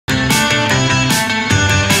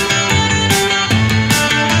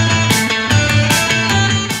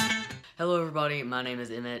my name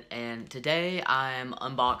is Emmett, and today I'm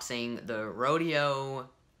unboxing the RodeoH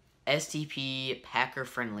STP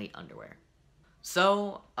packer-friendly underwear.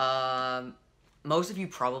 So, most of you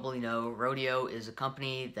probably know RodeoH is a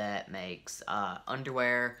company that makes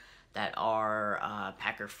underwear that are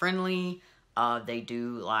packer-friendly. They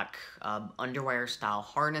do like underwear-style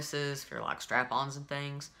harnesses for like strap-ons and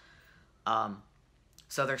things.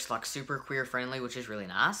 So they're like super queer-friendly, which is really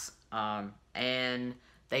nice. And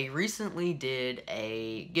they recently did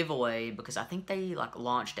a giveaway because I think they like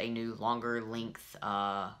launched a new longer length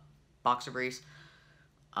boxer briefs.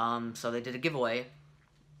 So they did a giveaway,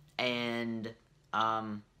 and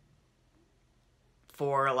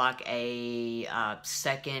for like a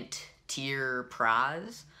second tier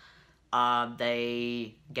prize,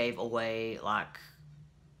 they gave away like,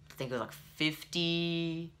 I think it was like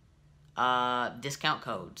 50 discount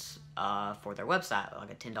codes for their website,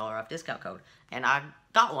 like a $10 off discount code, and I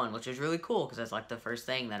got one, which was really cool because that's like the first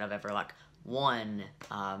thing that I've ever like won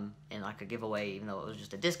in like a giveaway, even though it was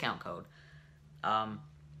just a discount code.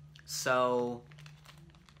 So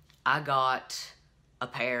I got a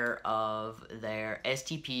pair of their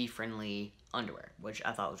STP friendly underwear, which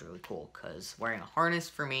I thought was really cool because wearing a harness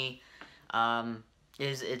for me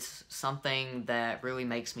it's something that really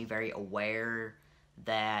makes me very aware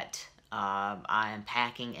that I am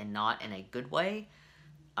packing and not in a good way.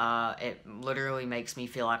 It literally makes me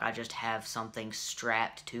feel like I just have something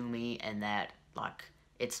strapped to me and that like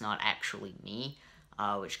it's not actually me,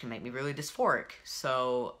 which can make me really dysphoric.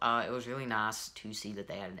 So it was really nice to see that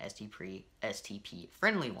they had an STP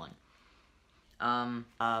friendly one. The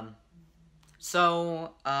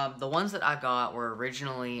ones that I got were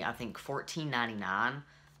originally, I think, $14.99.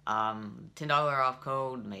 $10 off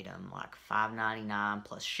code made them like $5.99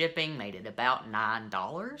 plus shipping, made it about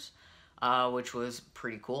 $9, which was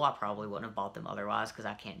pretty cool. I probably wouldn't have bought them otherwise because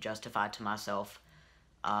I can't justify to myself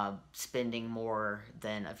spending more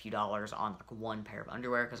than a few dollars on like one pair of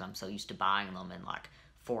underwear because I'm so used to buying them in like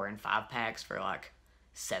 4 and 5 packs for like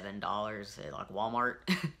 $7 at like Walmart.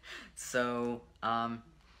 So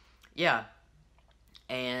yeah,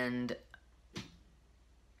 and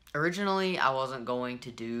originally I wasn't going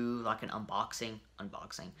to do like an unboxing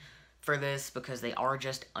for this because they are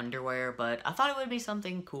just underwear, but I thought it would be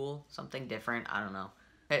something cool, something different. I don't know.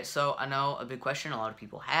 Okay, so I know a big question a lot of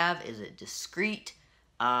people have, is it discreet,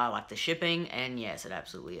 like the shipping? And yes, it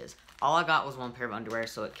absolutely is. All I got was one pair of underwear,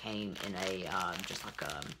 so it came in a just like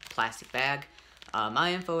a plastic bag.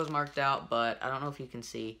 My info is marked out, but I don't know if you can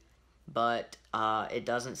see, but it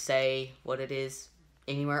doesn't say what it is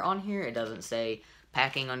anywhere on here. It doesn't say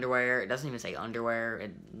packing underwear. It doesn't even say underwear.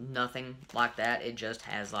 Nothing like that. It just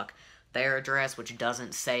has like their address, which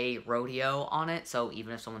doesn't say RodeoH on it. So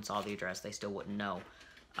even if someone saw the address, they still wouldn't know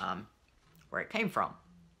where it came from.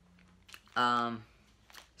 Yeah,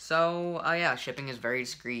 shipping is very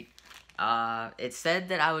discreet. It said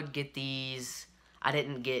that I would get these. I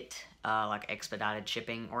didn't get like expedited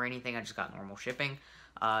shipping or anything. I just got normal shipping.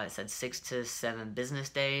 It said 6 to 7 business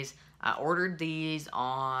days. I ordered these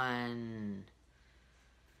on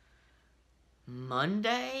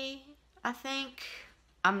Monday, I think.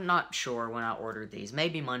 I'm not sure when I ordered these.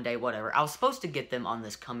 Maybe Monday, whatever. I was supposed to get them on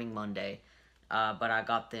this coming Monday, but I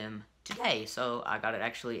got them today. So I got it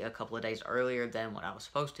actually a couple of days earlier than what I was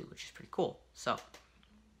supposed to, which is pretty cool. So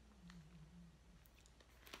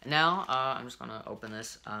now I'm just going to open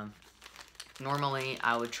this. Normally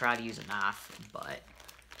I would try to use a knife, but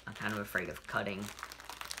I'm kind of afraid of cutting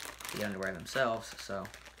the underwear themselves, so.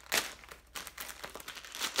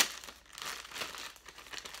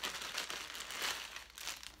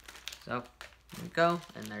 So, there we go,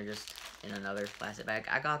 and they're just in another plastic bag.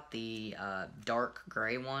 I got the dark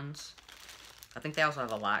gray ones. I think they also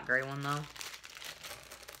have a light gray one, though.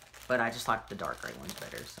 But I just like the dark gray ones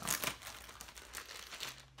better, so.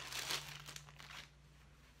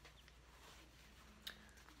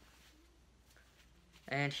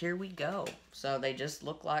 And here we go. So they just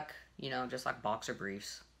look like, you know, just like boxer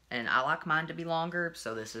briefs. And I like mine to be longer,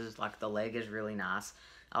 so this is like, the leg is really nice.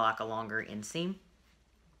 I like a longer inseam.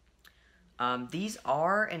 These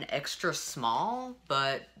are an extra small,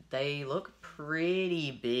 but they look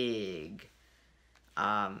pretty big.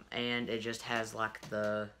 And it just has like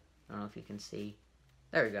the, I don't know if you can see,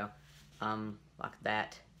 there we go, like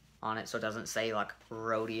that on it, so it doesn't say like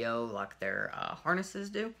RodeoH like their harnesses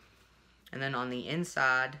do. And then on the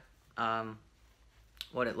inside,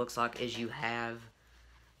 what it looks like is you have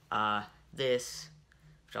this,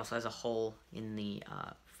 which also has a hole in the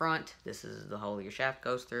front. This is the hole your shaft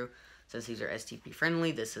goes through. Since these are STP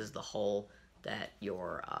friendly, this is the hole that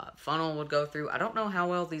your funnel would go through. I don't know how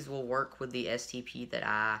well these will work with the STP that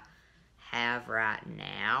I have right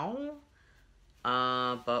now.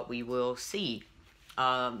 But we will see.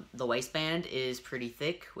 The waistband is pretty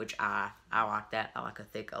thick, which I like that. I like a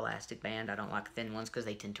thick elastic band. I don't like thin ones because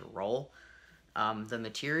they tend to roll. The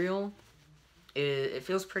material, it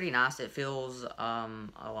feels pretty nice. It feels a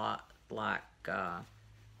lot like,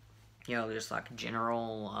 you know, just like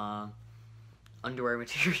general underwear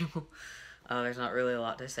material. There's not really a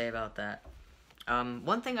lot to say about that.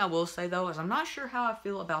 One thing I will say, though, is I'm not sure how I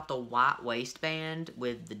feel about the white waistband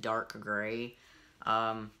with the dark gray.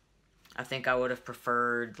 I think I would have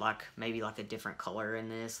preferred, like, maybe, like, a different color in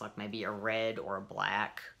this, like, maybe a red or a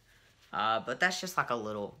black. But that's just, like, a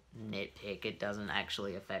little nitpick. It doesn't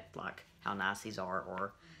actually affect, like, how nice these are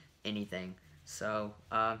or anything. So,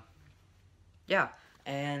 yeah.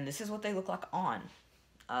 And this is what they look like on.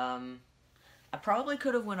 I probably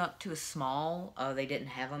could have went up to a small. They didn't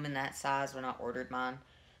have them in that size when I ordered mine.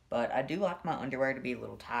 But I do like my underwear to be a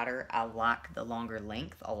little tighter. I like the longer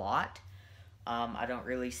length a lot. I don't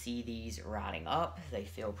really see these riding up. They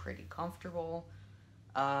feel pretty comfortable.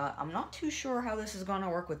 I'm not too sure how this is going to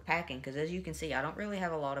work with packing, because as you can see, I don't really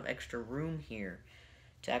have a lot of extra room here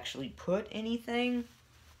to actually put anything.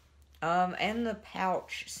 And the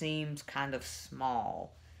pouch seems kind of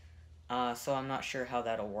small, so I'm not sure how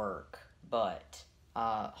that'll work. But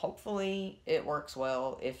hopefully it works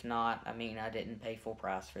well. If not, I mean, I didn't pay full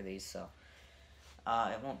price for these, so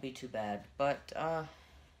it won't be too bad. But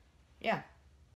yeah.